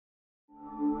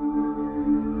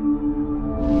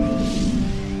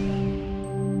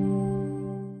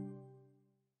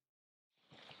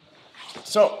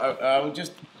So I will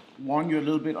just warn you a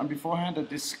little bit on beforehand that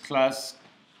this class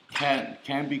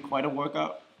can be quite a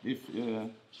workout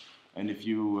and if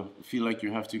you feel like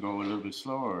you have to go a little bit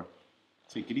slower or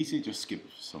take it easy, just skip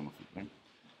some of it.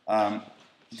 Right?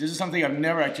 This is something I've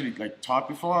never actually taught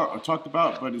before or talked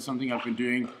about, but it's something I've been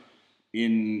doing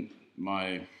in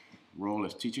my role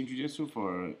as teaching Jiu-Jitsu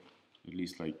for at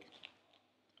least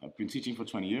I've been teaching for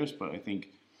 20 years, but I think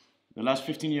the last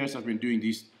 15 years I've been doing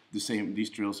these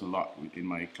drills a lot in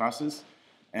my classes,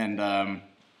 and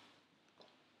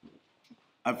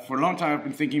for a long time I've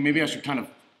been thinking maybe I should kind of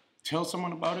tell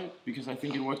someone about it because I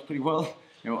think it works pretty well.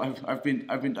 You know,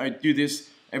 I do this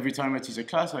every time I teach a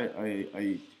class.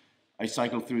 I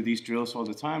cycle through these drills all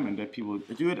the time and let people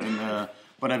do it, and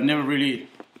but I've never really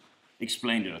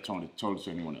explained it or told it to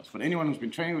anyone else. But anyone who's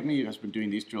been training with me has been doing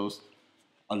these drills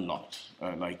a lot,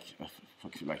 like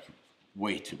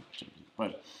way too much.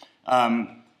 But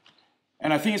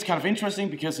and I think it's kind of interesting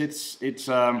because there's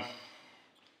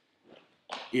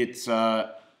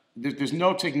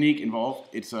no technique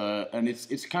involved. And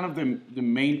it's kind of the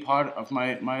main part of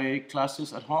my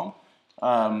classes at home,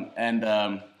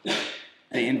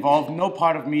 they involve no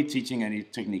part of me teaching any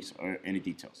techniques or any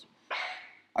details.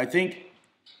 I think,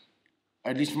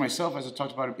 at least for myself, as I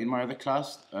talked about in my other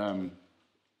class,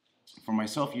 for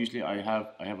myself, usually I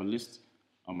have a list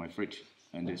on my fridge,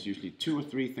 and there's usually 2 or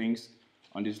 3 things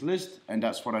on this list, and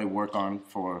that's what I work on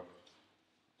for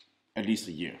at least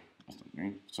a year.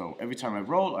 So every time I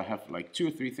roll, I have 2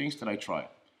 or 3 things that I try,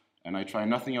 and I try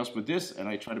nothing else but this, and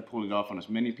I try to pull it off on as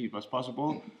many people as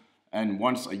possible. And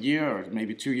once a year or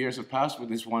maybe 2 years have passed with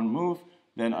this one move,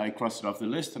 then I cross it off the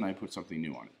list and I put something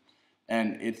new on it.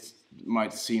 And it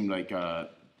might seem like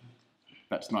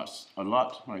that's not a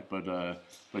lot, right? But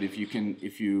if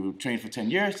you train for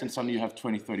 10 years, then suddenly you have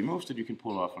 20, 30 moves that you can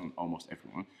pull off on almost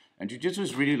everyone. And Jiu-Jitsu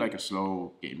is really like a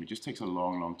slow game. It just takes a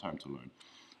long, long time to learn.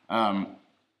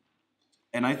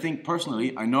 And I think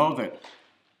personally, I know that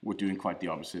we're doing quite the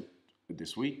opposite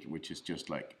this week, which is just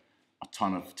like a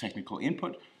ton of technical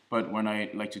input. But when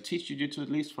I like to teach Jiu-Jitsu, at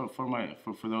least for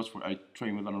those where I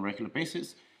train with on a regular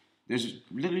basis, there's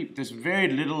very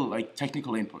little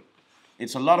technical input.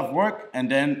 It's a lot of work, and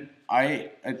then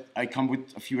I come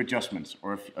with a few adjustments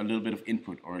or a little bit of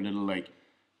input or a little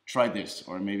try this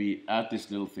or maybe add this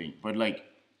little thing. But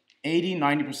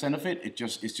 80-90% of it,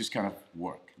 it's just kind of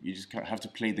work. You just have to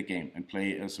play the game and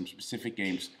play some specific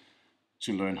games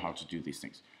to learn how to do these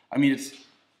things. I mean, it's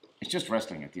just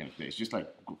wrestling at the end of the day. It's just like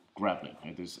grappling,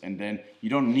 right? And then you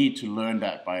don't need to learn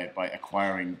that by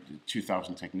acquiring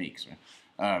 2,000 techniques.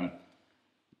 Right?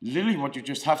 Literally, what you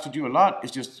just have to do a lot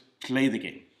is just play the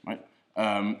game, right?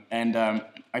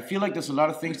 I feel like there's a lot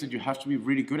of things that you have to be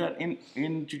really good at in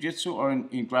Jiu-Jitsu or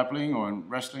in grappling or in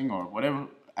wrestling or whatever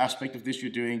aspect of this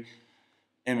you're doing.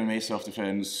 MMA,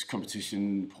 self-defense,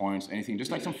 competition, points, anything.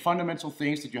 Just some fundamental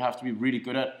things that you have to be really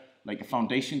good at, like a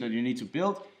foundation that you need to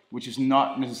build, which is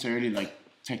not necessarily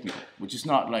technical, which is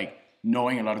not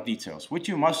knowing a lot of details, which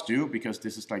you must do because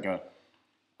this is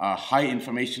a high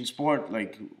information sport.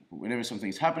 Whenever something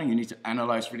is happening, you need to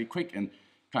analyze really quick and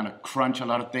kind of crunch a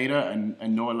lot of data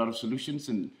and know a lot of solutions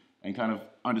and kind of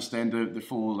understand the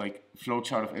full flow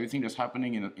chart of everything that's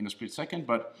happening in a split second.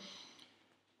 But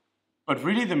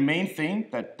really the main thing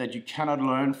that you cannot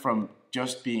learn from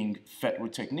just being fed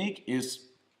with technique is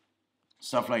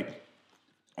stuff like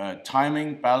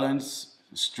timing, balance,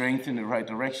 strength in the right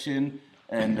direction,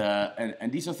 and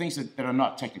these are things that are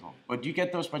not technical. But you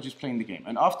get those by just playing the game.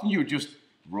 And often you just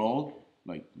roll,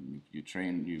 you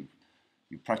train, you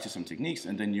practice some techniques,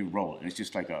 and then you roll. And it's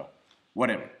just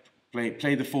whatever,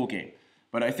 play the full game.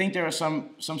 But I think there are some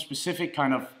specific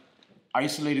kind of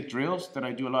isolated drills that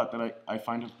I do a lot that I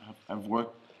find have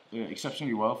worked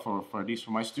exceptionally well for at least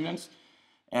for my students.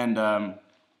 And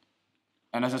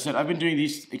as I said, I've been doing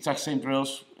these exact same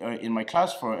drills in my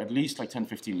class for at least 10,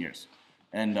 15 years.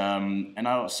 And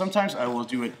sometimes I will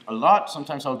do it a lot.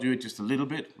 Sometimes I'll do it just a little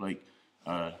bit,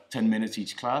 10 minutes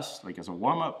each class, as a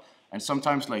warm-up. And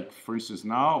sometimes, for instance,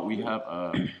 now we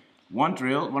have one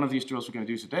drill. One of these drills we're going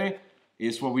to do today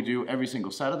is what we do every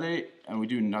single Saturday, and we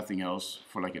do nothing else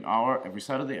for an hour every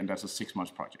Saturday, and that's a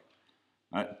 6-month project.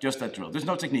 Just that drill. There's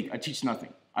no technique. I teach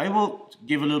nothing. I will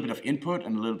give a little bit of input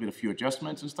and a little bit of few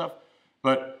adjustments and stuff,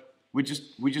 but we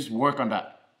just work on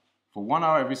that for 1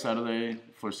 hour every Saturday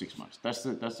for 6 months. That's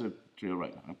the drill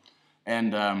right now.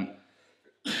 And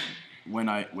when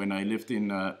I lived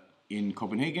in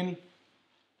Copenhagen,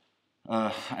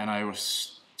 and I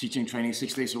was teaching training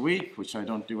 6 days a week, which I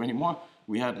don't do anymore.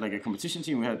 We had a competition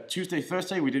team. We had Tuesday,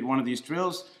 Thursday. We did one of these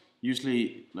drills,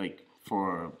 usually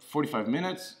for 45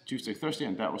 minutes, Tuesday, Thursday,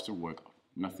 and that was the workout.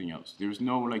 nothing else. There was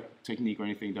no like technique or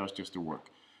anything. That was just the work.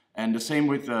 And the same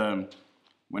with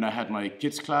when I had my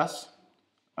kids class.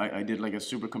 I did like a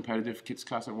super competitive kids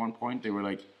class at one point. They were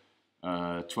like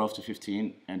 12 to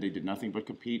 15, and they did nothing but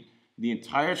compete. The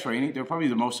entire training, they were probably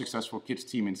the most successful kids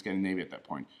team in Scandinavia at that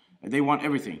point. They won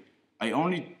everything. I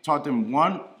only taught them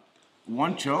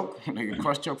one choke, like a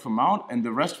cross choke for mount, and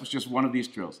the rest was just one of these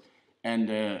drills. And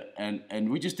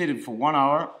we just did it for 1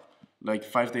 hour, like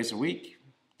 5 days a week.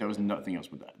 There was nothing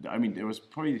else with that. I mean, there was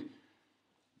probably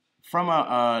from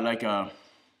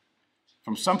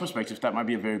from some perspectives that might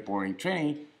be a very boring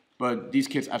training, but these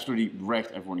kids absolutely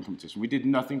wrecked everyone in competition. We did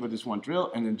nothing but this one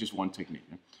drill and then just one technique.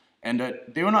 And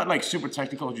they were not like super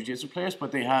technical jiu-jitsu players,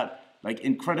 but they had like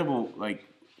incredible like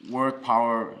work,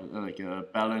 power,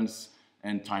 balance,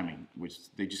 and timing, which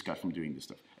they just got from doing this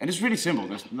stuff. And it's really simple.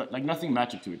 There's like nothing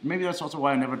magic to it. Maybe that's also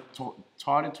why I never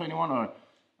taught at 21, or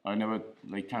I never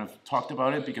like kind of talked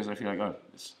about it, because I feel like, oh,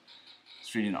 it's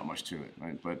really not much to it,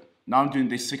 right? But now I'm doing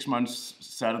this 6 months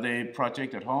Saturday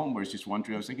project at home where it's just one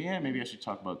drill. I was thinking, yeah, maybe I should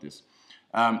talk about this.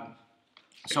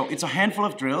 So it's a handful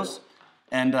of drills,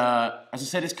 and as I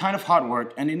said, it's kind of hard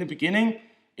work. And in the beginning,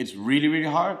 it's really,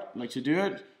 really hard, like to do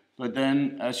it. But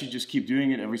then as you just keep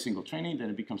doing it every single training, then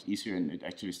it becomes easier and it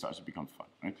actually starts to become fun,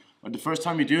 right? But the first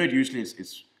time you do it, usually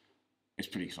it's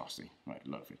pretty exhausting, right? A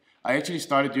lot of it. I actually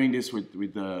started doing this when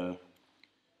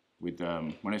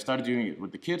I started doing it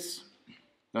with the kids.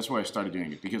 That's where I started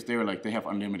doing it, because they were like, they have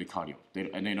unlimited cardio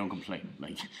and they don't complain.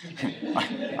 Like,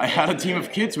 I had a team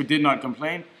of kids who did not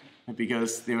complain,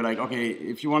 because they were like, okay,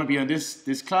 if you want to be on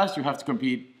this class, you have to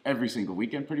compete every single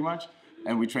weekend pretty much.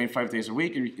 And we train 5 days a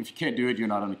week, and if you can't do it, you're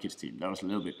not on the kids team. That was a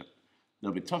little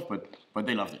bit tough, but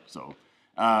they loved it. So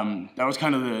that was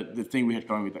kind of the thing we had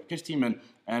going with that kids team.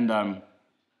 And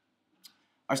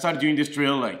I started doing this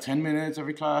drill like 10 minutes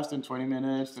every class, then 20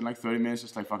 minutes, then like 30 minutes.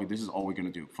 It's like, fuck it, this is all we're gonna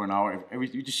do for an hour.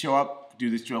 You just show up, do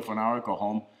this drill for an hour, go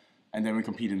home, and then we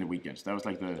compete in the weekends. That was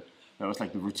like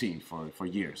the routine for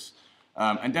years.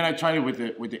 And then I tried it with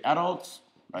the adults.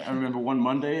 I remember one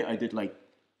Monday I did like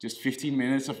just 15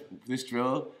 minutes of this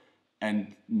drill,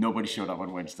 and nobody showed up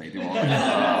on Wednesday. They were all,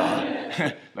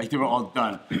 like they were all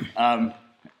done. And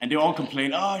they all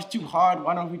complained, oh, it's too hard.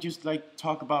 Why don't we just like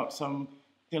talk about some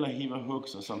De La Hiva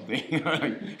hooks or something?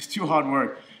 Like, it's too hard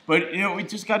work. But you know, we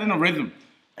just got in a rhythm.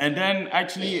 And then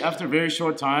actually after a very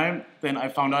short time, then I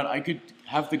found out I could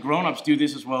have the grown-ups do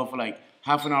this as well for like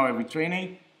half an hour every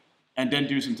training, and then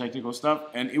do some technical stuff.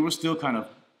 And it was still kind of,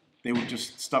 they would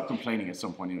just stop complaining at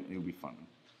some point. It would be fun.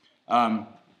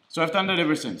 So I've done that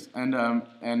ever since, and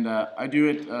I do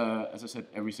it, as I said,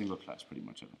 every single class pretty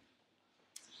much ever.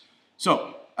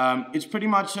 So it's pretty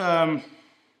much, I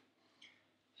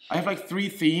have like 3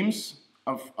 themes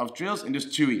of drills, and there's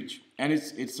 2 each. And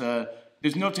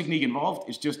there's no technique involved,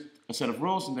 it's just a set of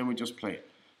rules, and then we just play it.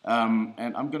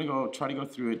 And I'm gonna try to go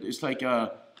through it. It's like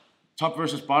top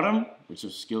versus bottom, which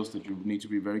is skills that you need to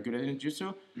be very good at in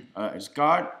jiu-jitsu. It's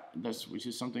guard, which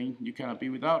is something you cannot be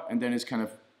without, and then it's kind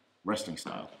of wrestling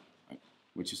style, right?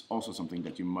 Which is also something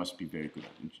that you must be very good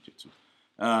at in jiu-jitsu.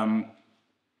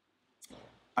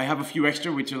 I have a few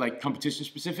extra which are like competition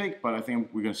specific, but I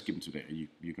think we're gonna skip them today.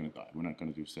 You're gonna die. We're not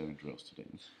gonna do 7 drills today.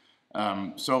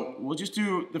 So we'll just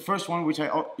do the first one, which I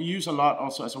use a lot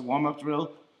also as a warm-up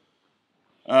drill.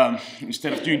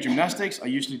 Instead of doing gymnastics, I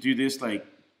usually do this like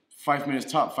 5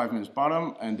 minutes top, 5 minutes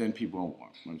bottom, and then people won't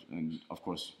warm. And of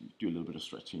course, do a little bit of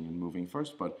stretching and moving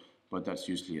first, but that's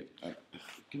usually it.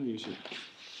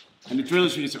 And the drill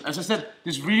is really simple. As I said,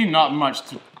 there's really not much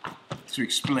to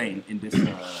explain in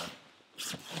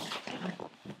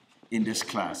this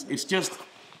class. It's just,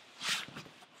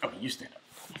 oh, you stand up.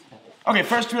 Okay,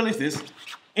 first drill is this.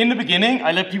 In the beginning,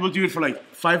 I let people do it for like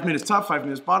 5 minutes top, 5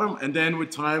 minutes bottom, and then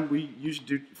with time, we usually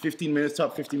do 15 minutes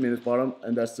top, 15 minutes bottom,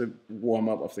 and that's the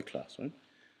warm-up of the class, right?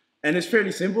 And it's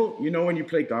fairly simple. You know, when you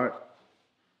play guard,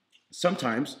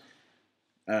 sometimes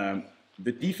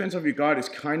the defense of your guard is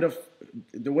kind of,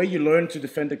 the way you learn to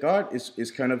defend the guard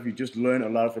is kind of, you just learn a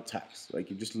lot of attacks. Like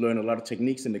you just learn a lot of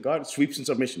techniques in the guard, sweeps and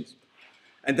submissions.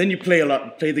 And then you play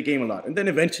the game a lot. And then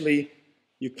eventually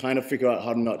you kind of figure out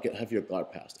how to not have your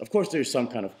guard passed. Of course, there's some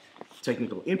kind of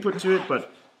technical input to it,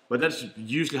 but that's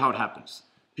usually how it happens.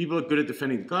 People are good at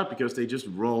defending the guard because they just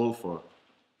roll for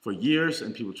years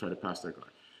and people try to pass their guard.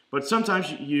 But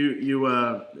sometimes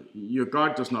your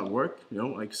guard does not work. You know,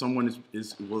 like someone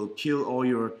will kill all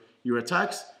your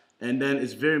attacks, and then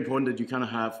it's very important that you kind of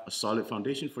have a solid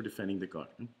foundation for defending the guard.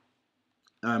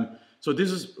 So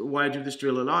this is why I do this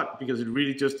drill a lot, because it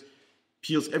really just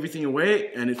peels everything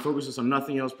away and it focuses on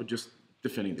nothing else but just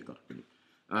defending the guard.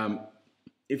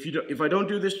 If I don't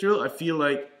do this drill, I feel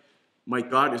like my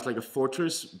guard is like a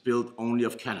fortress built only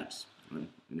of cannons. Right?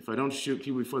 And if I don't shoot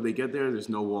people before they get there, there's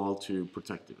no wall to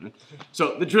protect it. Right?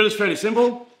 So the drill is fairly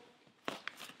simple.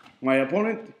 My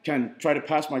opponent can try to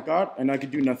pass my guard, and I can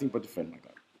do nothing but defend my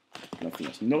guard. Nothing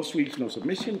else. No sweeps, no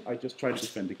submission. I just try to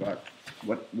defend the guard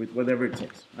with whatever it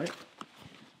takes. Right?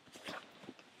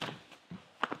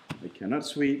 I cannot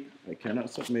sweep. I cannot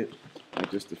submit. I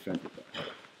just defend the guard.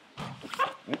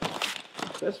 Right?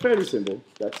 That's fairly simple.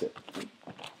 That's it. Right?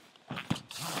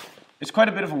 It's quite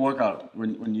a bit of a workout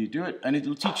when you do it, and it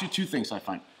will teach you two things, I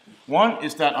find. One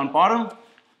is that on bottom,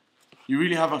 you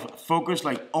really have a focus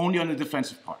like only on the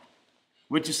defensive part,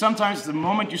 which is sometimes the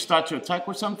moment you start to attack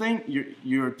with something,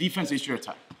 your defense is your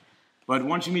attack. But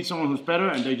once you meet someone who's better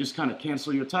and they just kind of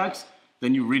cancel your attacks,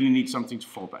 then you really need something to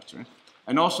fall back to. Right?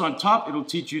 And also on top, it'll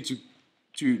teach you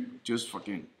to just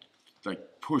fucking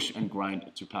like push and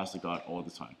grind to pass the guard all the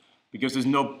time. Because there's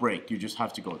no break, you just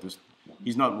have to go.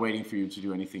 He's not waiting for you to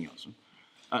do anything else.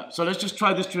 So let's just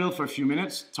try this drill for a few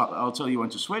minutes. I'll tell you when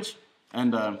to switch,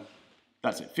 and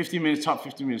that's it. 15 minutes top,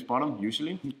 15 minutes bottom,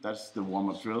 usually. That's the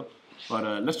warm-up drill.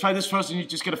 But let's try this first, and you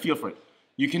just get a feel for it.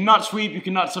 You cannot sweep, you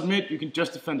cannot submit, you can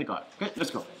just defend the guard. Okay,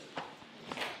 let's go.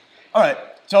 All right,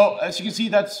 so as you can see,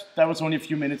 that was only a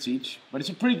few minutes each, but it's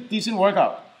a pretty decent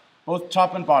workout, both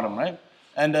top and bottom, right?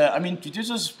 And I mean,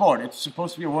 jiu-jitsu is a sport. It's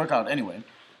supposed to be a workout anyway.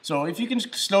 So if you can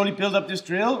slowly build up this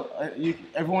drill,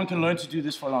 everyone can learn to do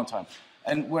this for a long time.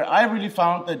 And where I really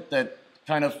found that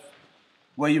kind of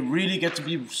where you really get to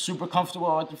be super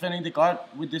comfortable at defending the guard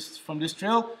from this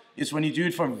drill is when you do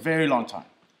it for a very long time.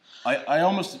 I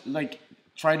almost like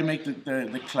try to make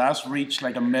the class reach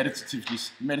like a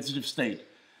meditative state.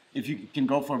 If you can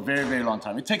go for a very, very long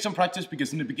time. It takes some practice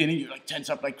because in the beginning you like tense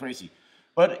up like crazy.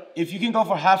 But if you can go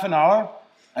for half an hour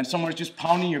and someone's just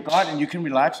pounding your guard and you can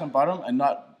relax on bottom and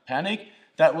not panic,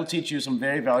 that will teach you some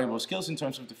very valuable skills in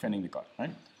terms of defending the guard,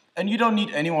 right? And you don't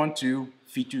need anyone to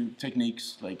feed you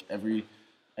techniques like every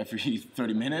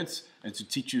 30 minutes and to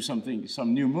teach you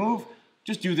some new move.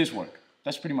 Just do this work.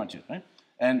 That's pretty much it, right?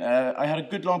 And I had a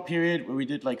good long period where we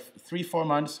did like 3-4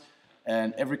 months,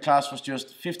 and every class was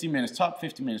just 50 minutes top,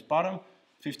 50 minutes bottom,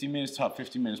 50 minutes top,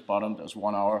 50 minutes bottom. That was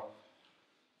 1 hour.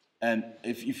 And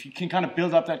if you can kind of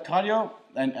build up that cardio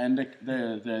and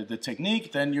the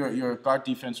technique, then your guard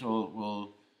defense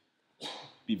will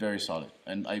be very solid.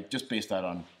 And I just based that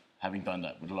on having done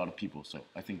that with a lot of people, so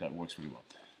I think that works really well.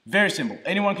 Very simple.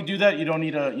 Anyone can do that. You don't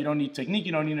need technique.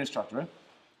 You don't need an instructor. Right?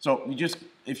 So you just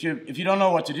if you don't know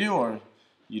what to do or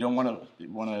you don't want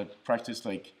to practice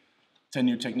like 10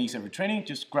 new techniques every training,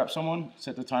 just grab someone,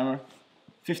 set the timer,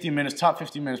 15 minutes top,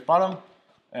 15 minutes bottom,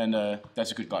 and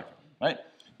that's a good guard, right?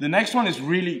 The next one is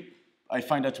really, I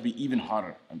find that to be even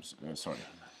harder. I'm sorry.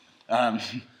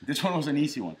 This one was an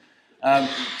easy one.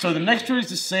 So the next drill is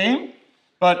the same,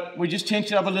 but we just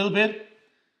changed it up a little bit.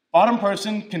 Bottom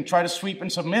person can try to sweep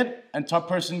and submit, and top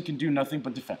person can do nothing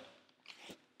but defend.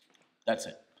 That's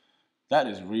it. That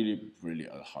is really, really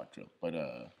a hard drill, but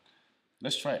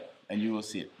let's try it, and you will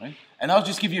see it, right? And I'll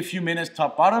just give you a few minutes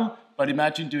top, bottom, but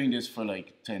imagine doing this for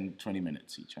like 10, 20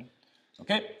 minutes each, right?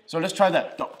 Okay, so let's try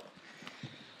that. Go.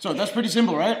 So that's pretty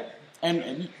simple, right?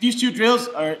 And these two drills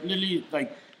are literally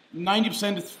like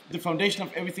 90% of the foundation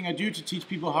of everything I do to teach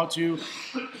people how to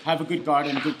have a good guard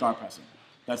and a good guard passing.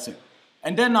 That's it.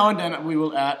 And then now and then we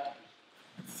will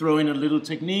throw in a little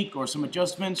technique or some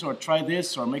adjustments or try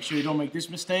this or make sure you don't make this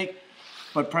mistake.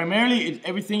 But primarily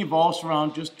everything evolves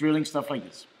around just drilling stuff like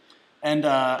this. And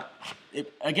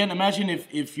again, imagine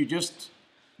if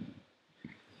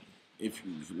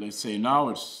let's say now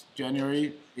it's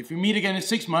January, if we meet again in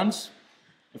 6 months,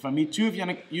 if I meet two of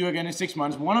you again in 6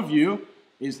 months, one of you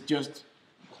is just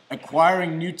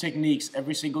acquiring new techniques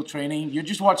every single training. You're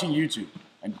just watching YouTube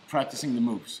and practicing the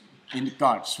moves in the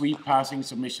guard, sweep, passing,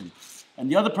 submission. And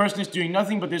the other person is doing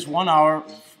nothing but this 1 hour,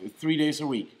 3 days a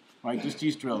week, right? Just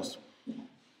these drills.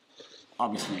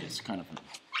 Obviously, it's kind of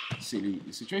a silly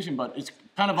situation, but it's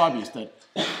kind of obvious that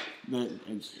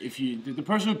the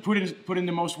person who put in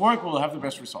the most work will have the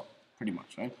best result, pretty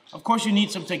much, right? Of course, you need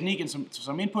some technique and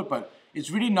some input, but it's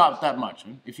really not that much.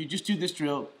 Right? If you just do this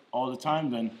drill all the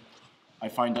time, then I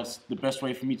find that's the best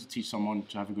way for me to teach someone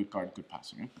to have a good guard, good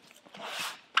passing. Right?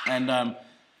 And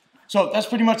so that's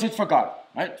pretty much it for guard,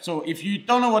 right? So if you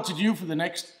don't know what to do for the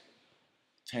next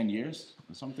 10 years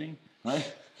or something,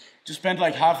 right? Just spend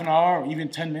like half an hour or even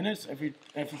 10 minutes every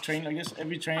training like this.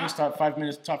 Every training start 5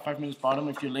 minutes top, 5 minutes bottom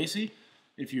if you're lazy.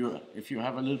 If you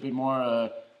have a little bit more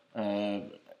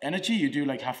energy, you do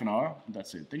like half an hour, and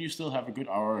that's it. Then you still have a good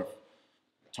hour of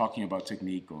talking about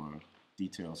technique or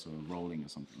details or rolling or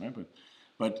something, right?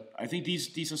 But I think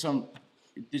these are some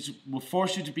this will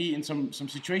force you to be in some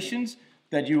situations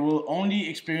that you will only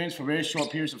experience for very short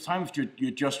periods of time if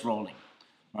you're just rolling,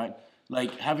 right?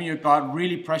 Like having your guard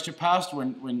really pressure passed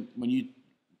when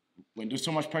there's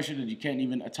so much pressure that you can't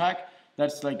even attack.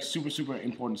 That's like super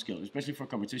important skill, especially for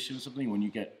competition or something. When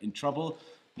you get in trouble,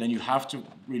 then you have to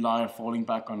rely on falling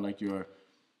back on like the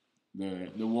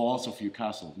walls of your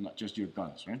castle, not just your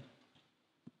guns, right?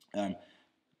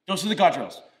 Those are the guard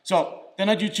drills. So then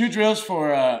I do 2 drills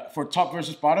for top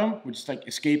versus bottom, which is like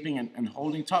escaping and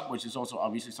holding top, which is also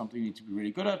obviously something you need to be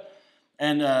really good at.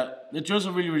 And the drills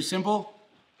are really simple.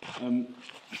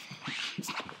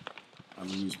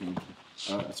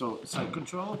 So side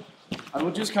control. I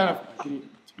will just kind of, can you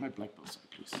take my black belt side,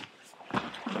 please?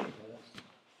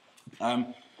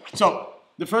 So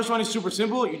the first one is super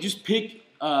simple. You just pick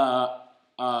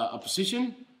a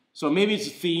position. So maybe it's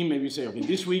a theme. Maybe you say, okay,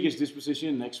 this week is this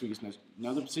position, next week is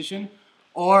another position.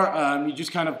 Or you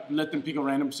just kind of let them pick a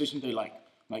random position they like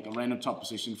a random top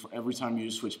position for every time you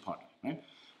switch partner, right?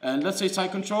 And let's say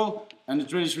side control, and the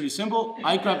drill is really simple.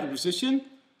 I grab the position,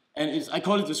 and I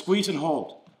call it the squeeze and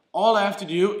hold. All I have to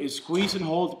do is squeeze and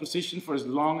hold the position for as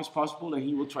long as possible, and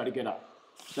he will try to get out.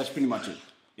 That's pretty much it.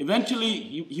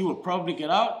 Eventually, he will probably get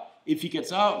out. If he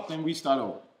gets out, then we start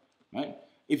over, right?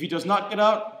 If he does not get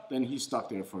out, then he's stuck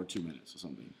there for 2 minutes or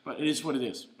something. But it is what it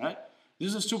is, right? This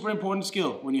is a super important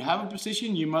skill. When you have a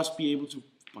position, you must be able to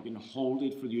fucking hold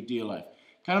it for your dear life.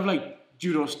 Kind of like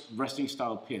judo wrestling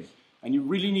style pin. And you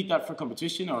really need that for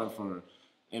competition or for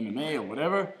MMA or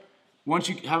whatever. Once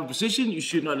you have a position, you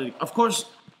should not let it. Of course,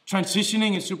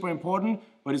 transitioning is super important,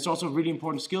 but it's also a really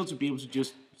important skill to be able to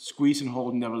just squeeze and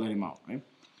hold and never let him out, right?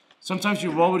 Sometimes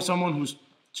you roll with someone who's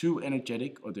too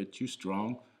energetic or they're too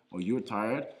strong or you're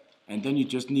tired, and then you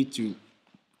just need to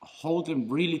hold them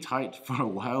really tight for a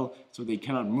while so they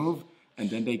cannot move, and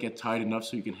then they get tired enough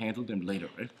so you can handle them later,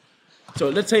 right? So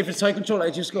let's say if it's side control, I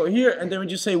just go here, and then we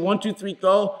just say 1, 2, 3,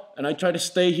 go, and I try to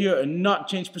stay here and not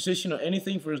change position or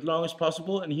anything for as long as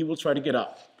possible, and he will try to get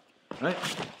out, right?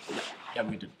 Yeah,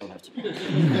 we don't have to.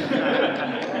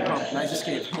 Oh, nice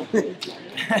escape.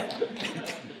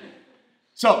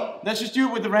 So let's just do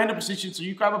it with the random position. So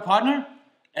you grab a partner,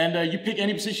 and you pick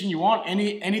any position you want,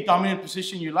 any dominant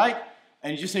position you like,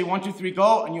 and you just say 1, 2, 3,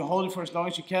 go, and you hold it for as long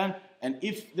as you can. And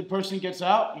if the person gets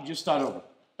out, you just start over,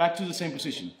 back to the same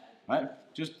position, right?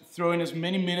 Just throw in as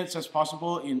many minutes as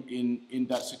possible in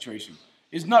that situation.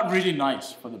 It's not really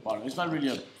nice for the bottom. It's not really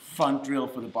a fun drill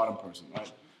for the bottom person,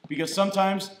 right? Because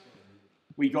sometimes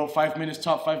we go 5 minutes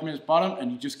top, 5 minutes bottom,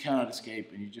 and you just cannot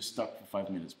escape, and you're just stuck for 5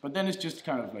 minutes. But then it's just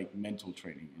kind of like mental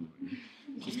training.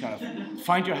 Just kind of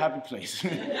find your happy place.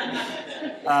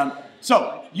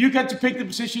 So you get to pick the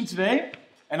position today,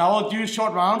 and I will do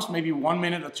short rounds, maybe 1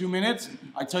 minute or 2 minutes.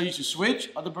 I tell you to switch,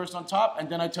 other person on top, and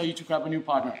then I tell you to grab a new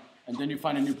partner, and then you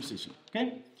find a new position,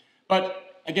 okay?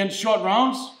 But again, short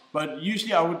rounds, but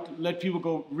usually I would let people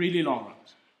go really long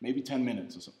rounds, maybe 10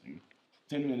 minutes or something.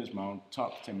 10 minutes mount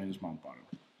top, 10 minutes mount bottom.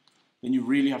 Then you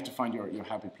really have to find your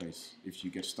happy place if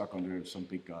you get stuck under some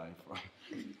big guy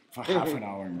for half an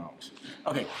hour in mount.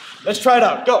 Okay, let's try it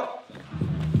out, go.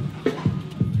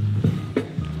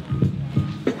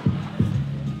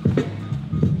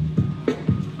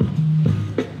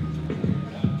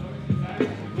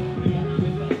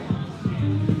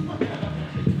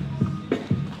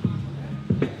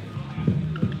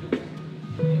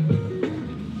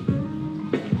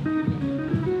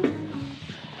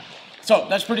 So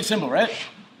that's pretty simple, right?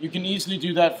 You can easily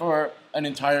do that for an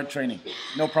entire training,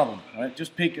 no problem, right?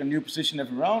 Just pick a new position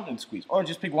every round and squeeze. Or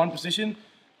just pick one position,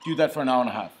 do that for an hour and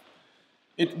a half.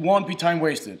 It won't be time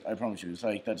wasted, I promise you. It's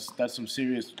like, that's some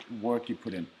serious work you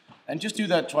put in. And just do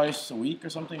that twice a week or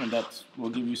something, and that will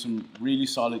give you some really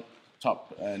solid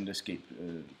top and escape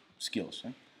skills.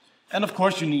 Right? And of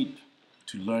course you need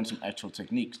to learn some actual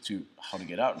techniques to how to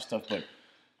get out and stuff, but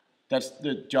that's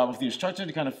the job of the instructor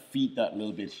to kind of feed that a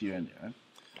little bit here and there.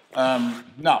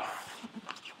 Now,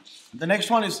 the next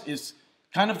one is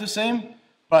kind of the same,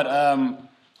 but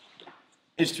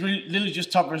it's really literally just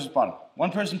top versus bottom.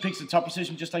 One person picks the top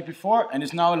position just like before and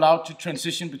is now allowed to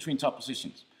transition between top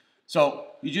positions. So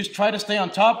you just try to stay on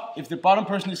top. If the bottom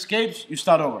person escapes, you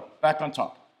start over, back on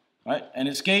top. Right? And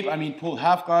escape, I mean pull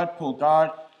half guard, pull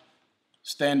guard,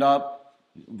 stand up,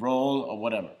 roll, or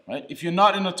whatever. Right? If you're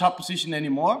not in the top position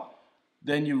anymore,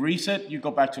 then you reset, you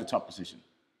go back to the top position.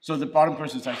 So the bottom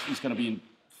person is actually going to be in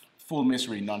full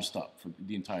misery non-stop for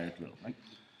the entire drill. Right?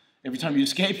 Every time you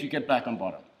escape, you get back on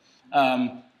bottom.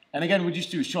 And again, we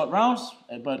just do short rounds,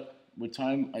 but with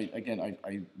time,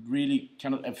 I really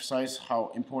cannot emphasize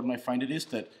how important I find it is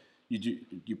that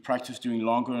you practice doing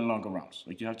longer and longer rounds.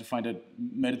 Like you have to find a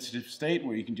meditative state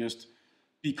where you can just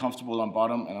be comfortable on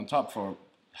bottom and on top for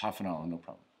half an hour, no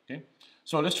problem. Okay.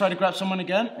 So let's try to grab someone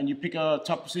again, and you pick a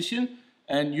top position,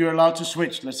 and you're allowed to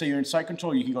switch. Let's say you're in side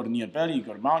control, you can go to knee and belly, you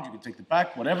go to mount, you can take the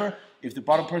back, whatever. If the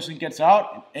bottom person gets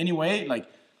out in any way, like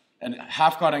and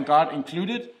half guard and guard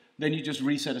included, then you just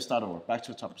reset and start over, back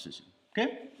to the top position.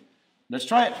 Okay? Let's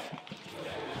try it.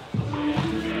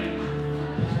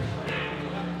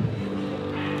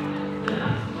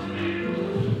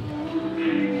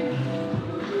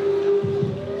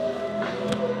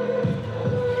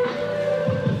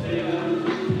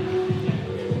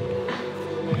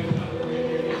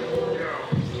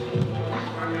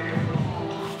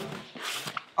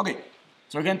 Okay,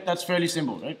 so again, that's fairly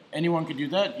simple, right? Anyone can do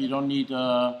that. You don't need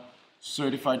a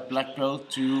certified black belt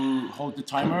to hold the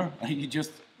timer. You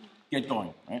just get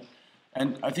going, right?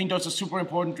 And I think those are super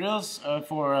important drills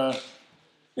for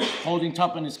holding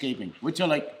top and escaping, which are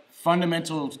like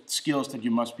fundamental skills that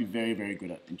you must be very, very good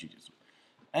at in jiu-jitsu.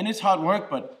 And it's hard work,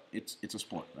 but it's a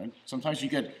sport, right? Sometimes you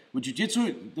get, with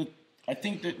jiu-jitsu, I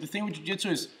think the thing with jiu-jitsu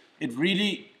is it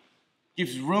really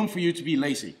gives room for you to be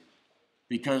lazy.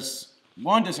 Because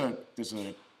one, there's a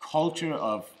culture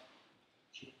of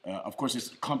course,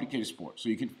 it's a complicated sport. So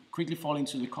you can quickly fall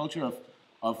into the culture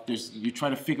of this, you try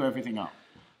to figure everything out.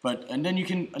 And then you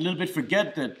can a little bit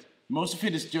forget that most of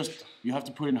it is just, you have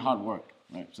to put in hard work,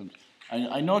 right? So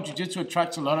I know jiu-jitsu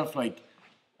attracts a lot of like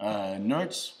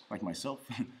nerds, like myself.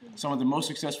 Some of the most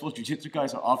successful jiu-jitsu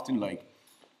guys are often like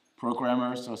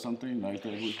programmers or something, like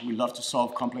we love to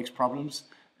solve complex problems.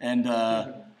 And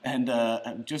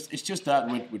it's just that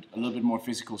with a little bit more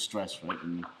physical stress, right?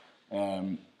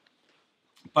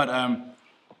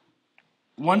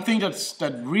 One thing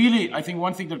that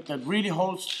really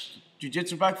holds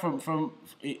jiu-jitsu back from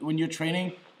when you're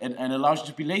training and allows you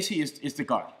to be lazy is the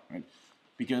guard, right?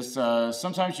 Because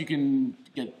sometimes you can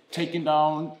get taken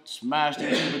down, smashed,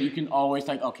 but you can always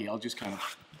like, okay, I'll just kind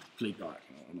of play guard.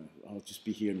 I'll just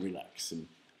be here and relax, and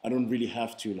I don't really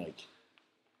have to like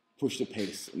push the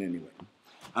pace in any way.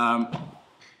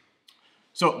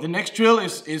 So the next drill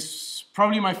is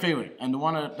probably my favorite, and the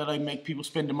one that I make people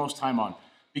spend the most time on,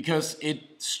 because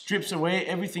it strips away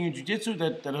everything in jiu-jitsu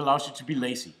that allows you to be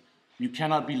lazy. You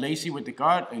cannot be lazy with the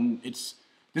guard, and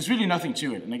there's really nothing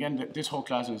to it. And again, this whole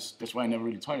class that's why I never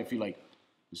really taught it. I feel like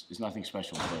there's nothing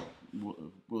special, but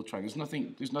we'll try.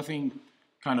 There's nothing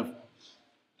kind of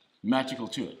magical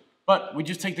to it. But we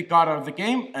just take the guard out of the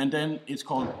game, and then it's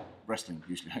called wrestling,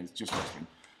 usually. It's just wrestling.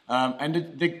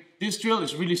 This drill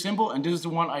is really simple, and this is the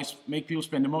one I make people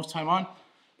spend the most time on.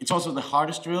 It's also the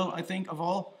hardest drill, I think, of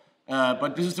all.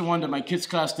 But this is the one that my kids'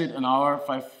 class did an hour,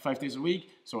 five days a week.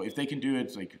 So if they can do it,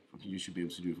 it's like, okay, you should be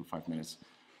able to do it for 5 minutes.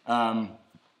 And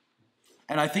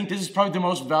I think this is probably the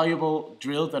most valuable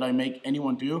drill that I make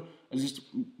anyone do. It's just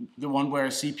the one where I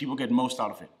see people get most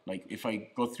out of it. Like if I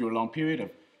go through a long period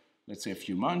of, let's say, a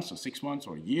few months or 6 months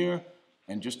or a year,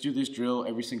 and just do this drill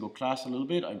every single class a little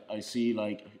bit, I see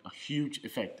like a huge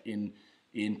effect in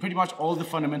pretty much all the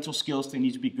fundamental skills they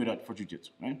need to be good at for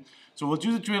jiu-jitsu, right? So we'll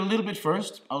do the drill a little bit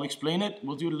first. I'll explain it.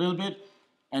 We'll do it a little bit,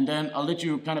 and then I'll let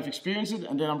you kind of experience it,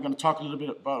 and then I'm going to talk a little bit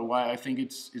about why I think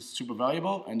it's super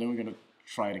valuable, and then we're going to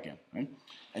try it again, right?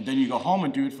 And then you go home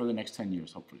and do it for the next 10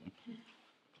 years, hopefully.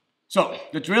 So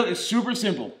the drill is super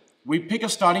simple. We pick a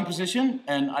starting position,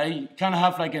 and I kind of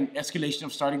have like an escalation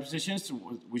of starting positions.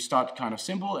 We start kind of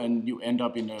simple, and you end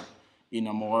up in a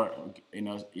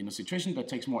situation that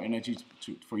takes more energy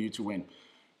for you to win.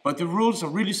 But the rules are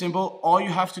really simple. All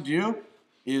you have to do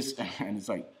is, and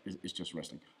it's just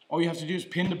wrestling. All you have to do is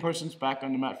pin the person's back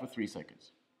on the mat for 3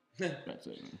 seconds. That's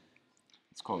it.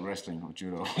 It's called wrestling or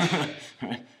judo.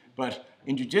 But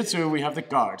in jiu-jitsu we have the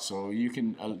guard, so you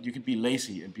can be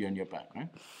lazy and be on your back, right?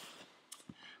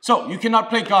 So you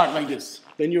cannot play guard like this.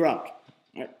 Then you're out.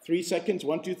 Right? 3 seconds,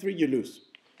 1, 2, 3, you lose.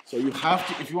 So you have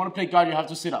to, if you want to play guard, you have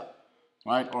to sit up,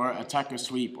 right? Or attack or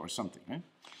sweep or something, right?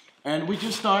 And we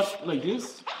just start like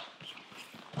this.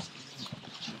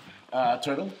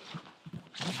 Turtle.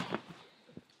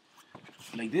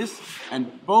 Like this.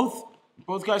 And both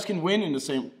guys can win in the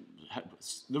same.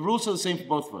 The rules are the same for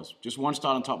both of us. Just one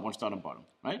start on top, one start on bottom,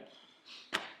 right?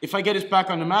 If I get his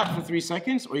back on the mat for 3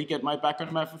 seconds, or you get my back on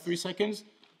the mat for 3 seconds,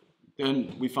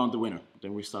 then we found the winner.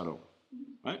 Then we start over,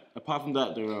 right? Apart from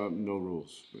that, there are no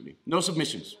rules, really. No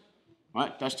submissions,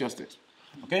 right? That's just it,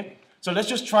 okay? So let's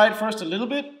just try it first a little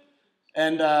bit,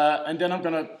 and then I'm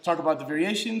gonna talk about the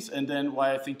variations, and then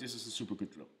why I think this is a super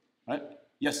good drill, right?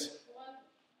 Yes?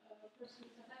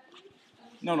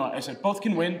 No, I said both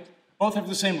can win. Both have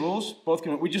the same rules. Both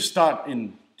can win. We just start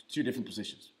in 2 different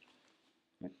positions.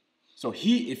 Right? So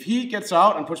if he gets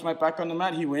out and puts my back on the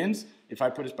mat, he wins. If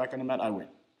I put his back on the mat, I win.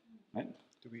 Right?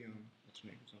 Do we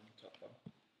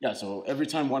Yeah, so every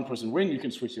time one person wins, you can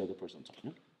switch the other person on top.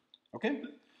 Yeah? Okay?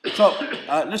 So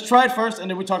let's try it first, and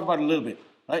then we talk about it a little bit.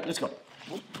 All right, let's go.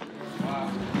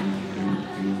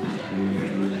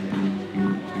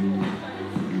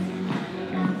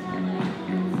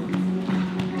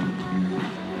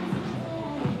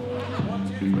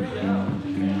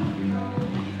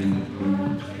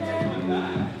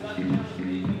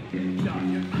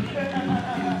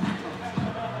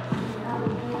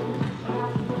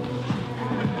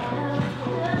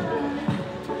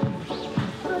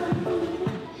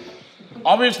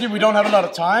 Obviously, we don't have a lot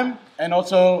of time, and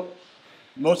also,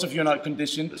 most of you are not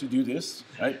conditioned to do this,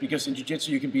 right? Because in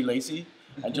jiu-jitsu, you can be lazy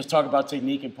and just talk about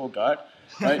technique and pull guard,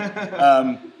 right?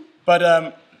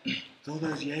 All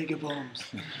those Jaeger bombs.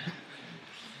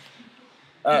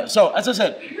 So, as I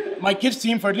said, my kids'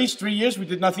 team, for at least 3 years, we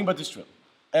did nothing but this drill.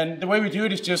 And the way we do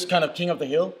it is just kind of king of the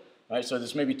hill, right? So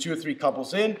there's maybe 2 or 3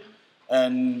 couples in,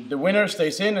 and the winner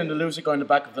stays in, and the loser go in the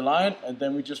back of the line, and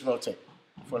then we just rotate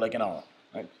for like an hour,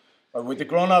 right? But with the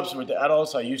grown-ups, with the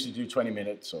adults, I usually do 20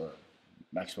 minutes or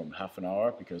maximum half an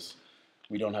hour because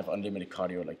we don't have unlimited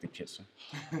cardio like the kids.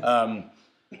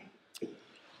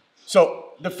 So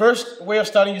the first way of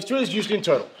starting this drill is usually in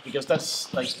turtle because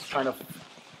that's like kind of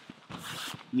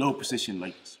low position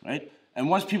like this, right? And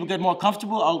once people get more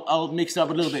comfortable, I'll mix it up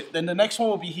a little bit. Then the next one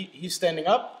will be he's standing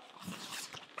up.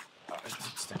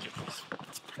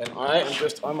 And I am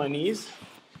just on my knees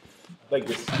like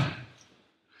this,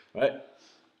 right?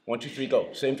 1, 2, 3,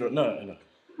 go. Same drill. No.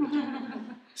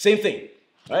 Same thing,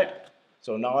 right?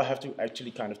 So now I have to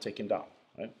actually kind of take him down,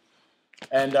 right?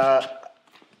 And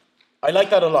I like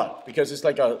that a lot because it's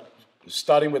like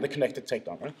starting with a connected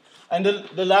takedown, right? And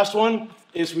the last one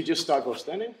is we just start both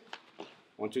standing.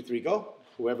 1, 2, 3, go.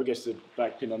 Whoever gets the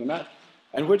back pin on the mat.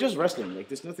 And we're just wrestling, like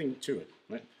there's nothing to it,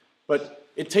 right? But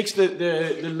it takes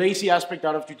the lazy aspect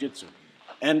out of jiu-jitsu.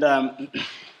 And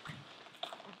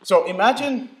so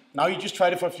imagine, now you just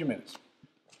tried it for a few minutes.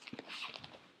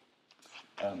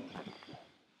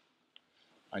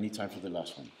 I need time for the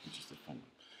last one, which is the fun one.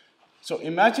 So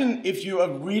imagine if you are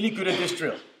really good at this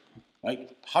drill.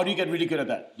 Right? How do you get really good at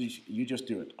that? You just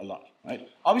do it a lot, right?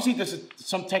 Obviously, there's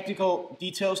some technical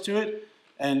details to it,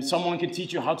 and someone can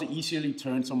teach you how to easily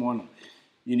turn someone.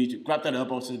 You need to grab that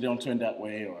elbow so they don't turn that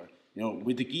way, or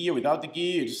with the gi or without the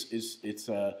gi, it's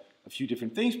a few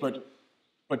different things.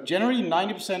 But generally,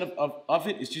 90% of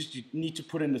it is just you need to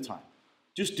put in the time.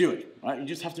 Just do it, right? You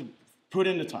just have to put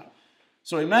in the time.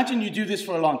 So imagine you do this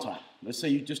for a long time. Let's say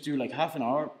you just do like half an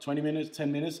hour, 20 minutes,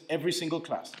 10 minutes, every single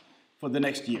class for the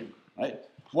next year. Right?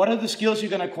 What are the skills you're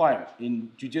going to acquire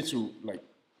in jiu-jitsu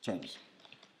terms?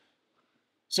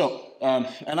 So,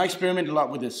 and I experiment a lot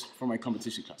with this for my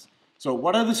competition class. So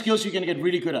what are the skills you're going to get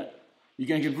really good at? You're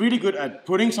going to get really good at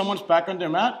putting someone's back on their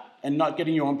mat and not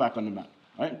getting your own back on the mat,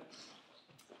 right?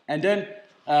 And then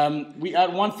we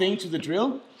add one thing to the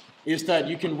drill, is that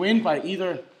you can win by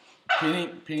either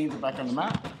pinning the back on the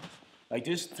mat, like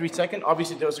this, 3 seconds.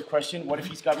 Obviously there was a question, what if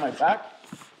he's got my back?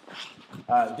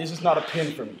 This is not a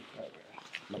pin for me.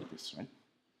 Like this, right?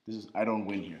 I don't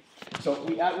win here. So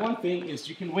we add one thing is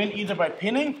you can win either by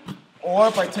pinning or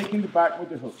by taking the back with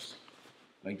the hooks.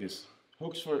 Like this.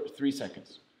 Hooks for 3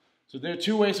 seconds. So there are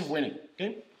 2 ways of winning,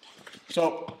 okay?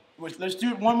 So let's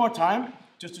do it one more time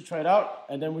just to try it out,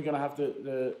 and then we're gonna have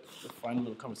the final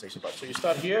little conversation about it. So you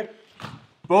start here.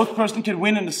 Both person can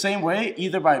win in the same way,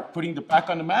 either by putting the back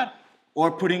on the mat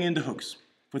or putting in the hooks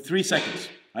for 3 seconds,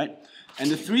 right?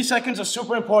 And the 3 seconds are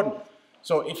super important.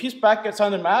 So if his back gets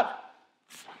on the mat,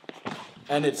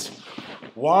 and it's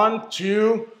 1,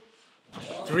 2,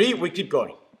 3, we keep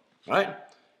going, right?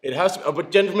 It has to,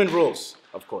 but gentlemen rules,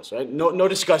 of course, right? No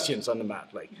discussions on the mat,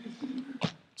 like.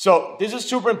 So this is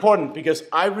super important because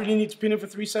I really need to pin him for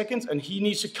 3 seconds, and he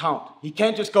needs to count. He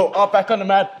can't just go, oh, back on the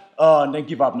mat, and then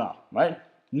give up now, right?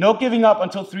 No giving up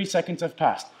until 3 seconds have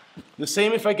passed. The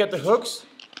same if I get the hooks.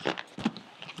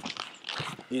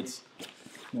 It's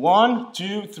 1,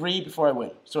 2, 3 before I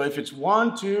win. So if it's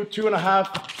 1, 2, 2.5,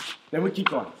 then we keep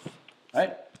going,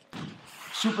 right?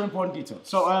 Super important detail.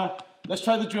 So let's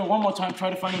try the drill one more time. Try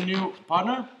to find a new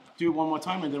partner. Do it one more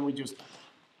time, and then we just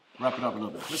wrap it up a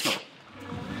little bit. Let's go.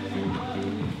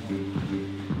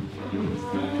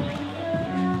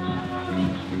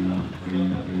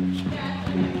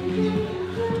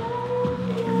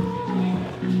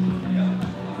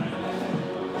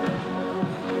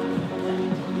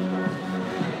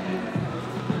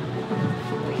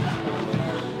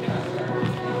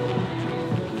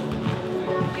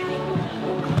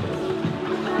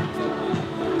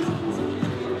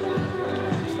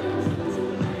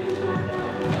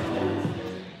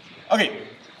 Okay,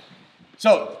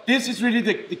 So this is really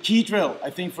the key drill, I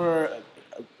think, for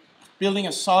building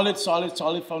a solid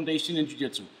foundation in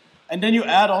jiu-jitsu. And then you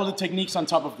add all the techniques on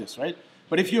top of this, right?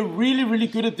 But if you're really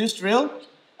good at this drill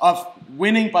of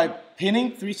winning by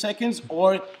pinning 3 seconds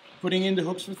or putting in the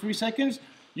hooks for 3 seconds,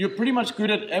 you're pretty much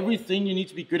good at everything you need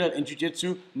to be good at in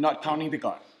jiu-jitsu, not counting the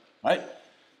guard, right?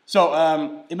 So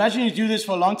imagine you do this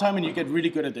for a long time and you get really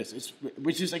good at this,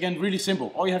 which is, again, really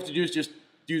simple. All you have to do is just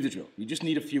do the drill. You just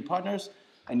need a few partners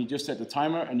and you just set the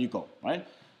timer and you go, right?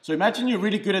 So imagine you're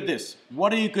really good at this.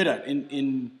 What are you good at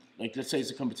in like, let's say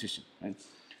it's a competition, right?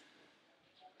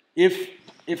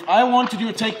 If I want to do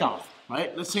a takedown,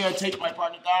 right? Let's say I take my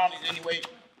partner down in any way.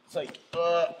 It's like,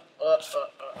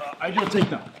 I do a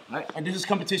takedown, right? And this is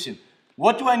competition.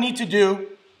 What do I need to do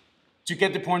to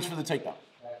get the points for the takedown?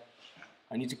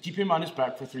 I need to keep him on his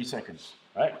back for 3 seconds,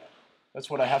 right? That's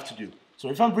what I have to do. So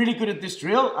if I'm really good at this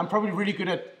drill, I'm probably really good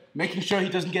at making sure he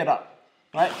doesn't get up,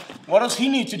 right? What does he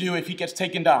need to do if he gets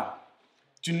taken down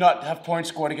to not have points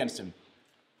scored against him?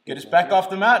 Get his back off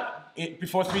the mat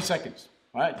before 3 seconds,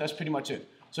 right? That's pretty much it.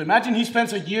 So imagine he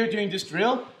spends a year doing this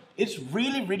drill. It's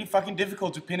really fucking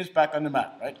difficult to pin his back on the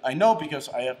mat, right? I know because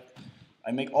I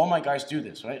make all my guys do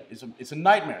this, right? It's a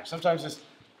nightmare. Sometimes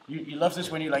you love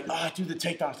this when you're like, do the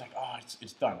takedown. It's like,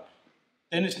 it's done.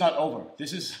 Then it's not over.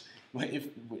 This is, especially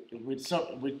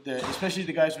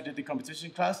the guys who did the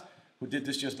competition class, who did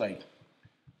this just like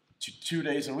 2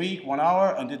 days a week, 1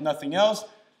 hour, and did nothing else.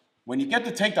 When you get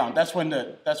the takedown, that's when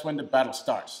the battle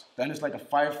starts. Then it's like a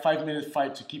five-minute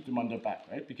fight to keep them on their back,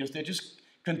 right? Because they're just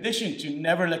conditioned to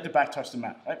never let the back touch the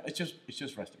mat, right? It's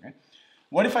just resting, right?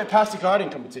 What if I pass the guard in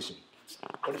competition?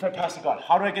 What if I pass the guard?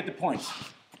 How do I get the points?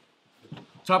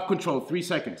 Top control, 3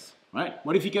 seconds, right?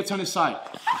 What if he gets on his side?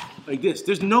 Like this.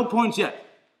 There's no points yet,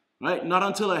 right? Not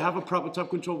until I have a proper top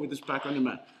control with his back on the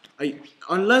mat.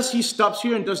 Unless he stops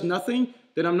here and does nothing,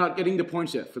 then I'm not getting the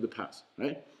points yet for the pass,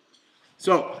 right?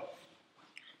 So,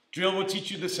 drill will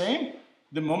teach you the same.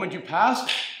 The moment you pass,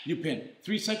 you pin.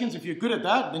 3 seconds, if you're good at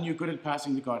that, then you're good at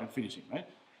passing the guard and finishing, right?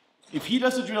 If he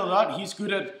does the drill a lot, he's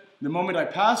good at the moment I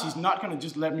pass, he's not gonna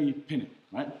just let me pin it,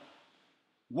 right?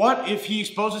 What if he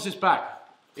exposes his back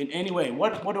in any way?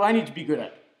 What do I need to be good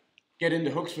at? Get in the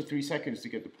hooks for 3 seconds to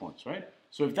get the points, right?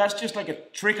 So if that's just like a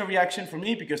trigger reaction for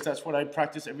me, because that's what I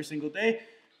practice every single day,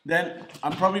 then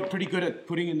I'm probably pretty good at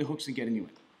putting in the hooks and getting you in.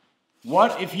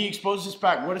 What if he exposes his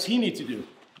back? What does he need to do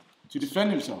to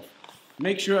defend himself?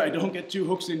 Make sure I don't get 2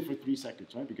 hooks in for 3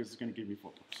 seconds, right? Because it's going to give me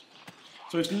 4 points.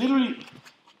 So it's literally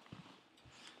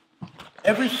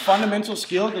every fundamental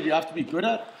skill that you have to be good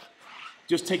at,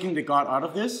 just taking the guard out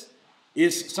of this,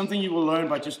 is something you will learn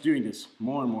by just doing this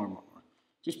more and more and more.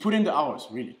 Just put in the hours,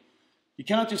 really. You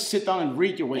cannot just sit down and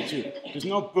read your way to it. There's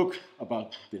no book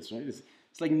about this, right? It's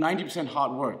like 90%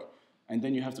 hard work, and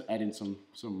then you have to add in some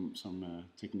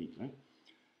technique,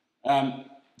 right?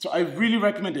 So I really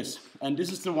recommend this, and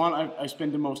this is the one I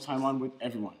spend the most time on with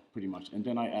everyone, pretty much, and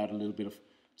then I add a little bit of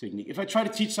technique. If I try to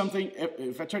teach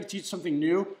something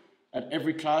new at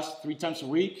every class 3 times a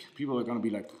week, people are going to be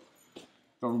like,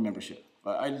 don't remember shit.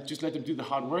 But I just let them do the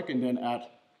hard work and then add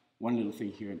one little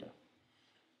thing here and there.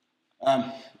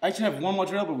 I actually have one more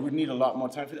drill, but we need a lot more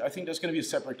time for it. I think that's going to be a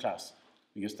separate class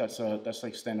because that's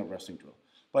like stand-up wrestling drill.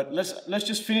 But let's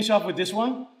just finish off with this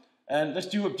one, and let's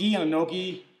do a gi and a no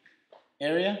gi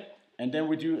area, and then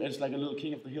we do as like a little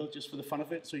king of the hill just for the fun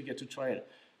of it, so you get to try it.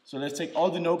 So let's take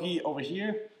all the no gi over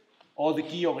here, all the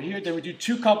gi over here. Then we do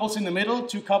 2 couples in the middle,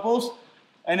 2 couples,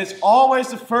 and it's always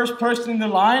the first person in the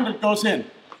line that goes in.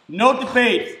 No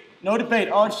debate. No debate.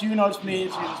 Oh, it's you, no, it's me,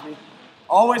 it's you, it's me.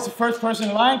 Always the first person in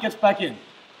the line gets back in.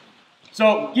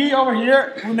 So, gi over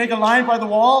here, we make a line by the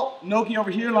wall. No gi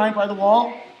over here, line by the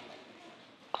wall.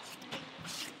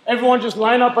 Everyone just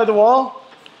line up by the wall.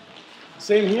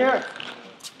 Same here.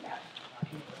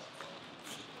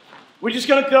 We're just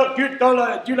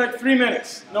gonna do like 3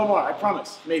 minutes. No more, I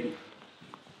promise, maybe.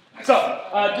 So,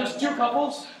 just 2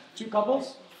 couples. 2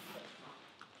 couples.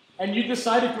 And you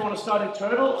decide if you want to start in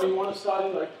turtle or you want to start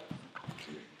in like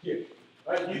here.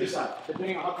 Right? You decide,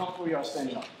 depending on how comfortable you are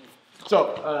standing up.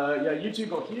 So, yeah, you 2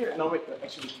 go here. No, wait,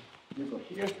 actually, you go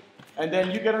here. And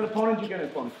then you get an opponent, you get an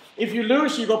opponent. If you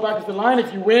lose, you go back to the line.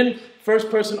 If you win,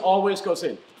 first person always goes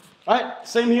in. Right?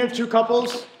 Same here, 2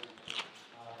 couples.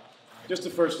 Just the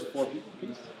first 4 people,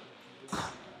 please.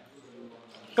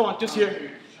 Come on, just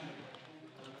here.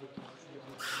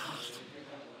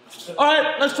 All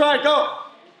right, let's try it, go.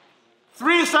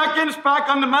 3 seconds back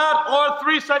on the mat or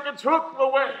 3 seconds hook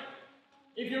will win.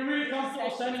 If you're really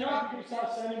comfortable standing up, you can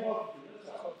start standing up.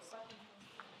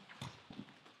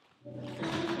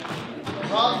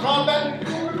 Round, Ben.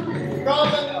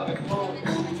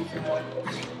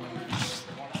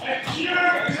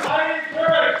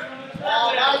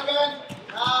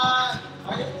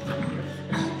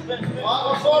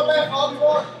 Arm forward, arm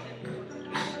forward.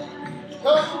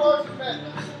 Turn towards the pen.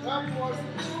 Turn towards the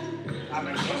pen.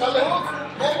 Tell the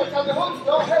hooks. Tell the hooks.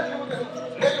 Don't help you with the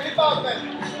hooks. Let him hip out,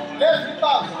 man. Let him hip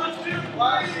out.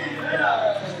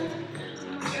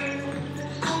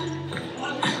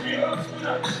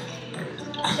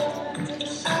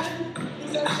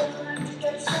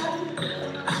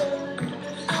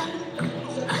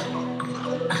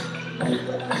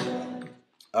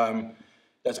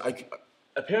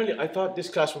 Apparently, I thought this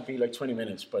class would be like 20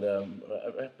 minutes, but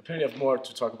apparently I have more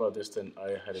to talk about this than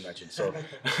I had imagined. So,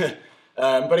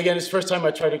 but again, it's the first time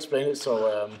I try to explain it,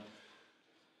 so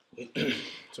so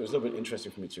it's a little bit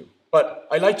interesting for me too. But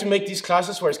I like to make these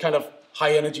classes where it's kind of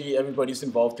high energy, everybody's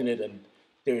involved in it, and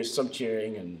there is some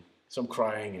cheering and some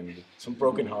crying and some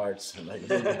broken hearts and like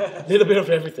a little bit of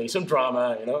everything, some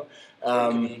drama, you know.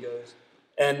 Broken egos.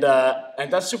 And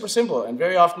that's super simple. And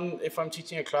very often, if I'm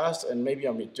teaching a class, and maybe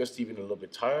I'm just even a little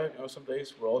bit tired, you know, some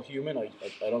days, we're all human. I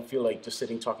don't feel like just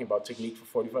sitting talking about technique for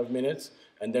 45 minutes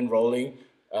and then rolling.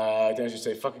 Then I just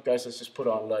say, fuck it, guys, let's just put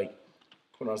on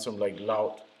some like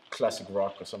loud classic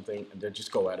rock or something, and then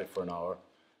just go at it for an hour,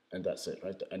 and that's it,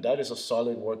 right? And that is a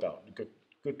solid workout,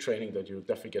 good training that you'll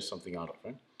definitely get something out of,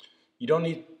 right? You don't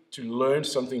need to learn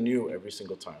something new every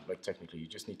single time, like technically. You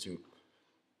just need to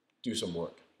do some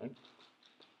work, right?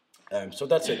 So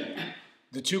that's it.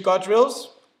 The two guard drills,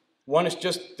 one is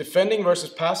just defending versus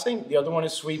passing. The other one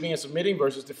is sweeping and submitting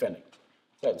versus defending.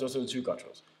 Those are the two guard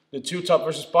drills. The two top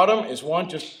versus bottom is one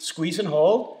just squeeze and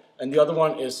hold, and the other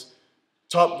one is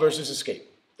top versus escape.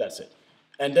 That's it.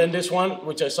 And then this one,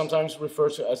 which I sometimes refer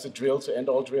to as the drill to end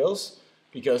all drills,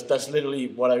 because that's literally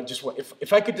what I just want.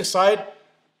 If I could decide,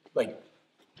 like,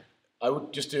 I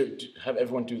would just have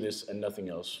everyone do this and nothing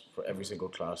else for every single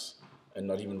class, and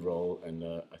not even roll, and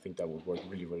I think that would work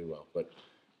really, really well. But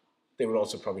they would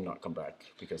also probably not come back,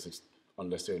 because it's,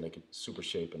 unless they're like in super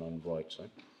shape and on roids, right?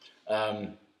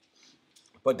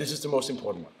 But this is the most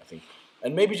important one, I think.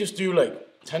 And maybe just do like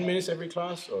 10 minutes every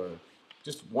class, or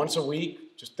just once a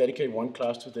week, just dedicate one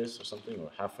class to this or something,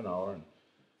 or half an hour. And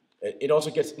it also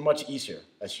gets much easier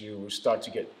as you start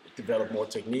to develop more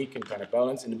technique and kind of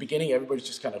balance. In the beginning, everybody's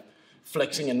just kind of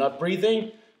flexing and not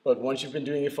breathing. But once you've been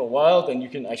doing it for a while, then you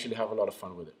can actually have a lot of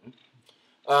fun with it.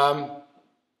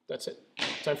 That's it.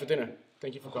 Time for dinner.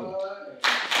 Thank you for coming.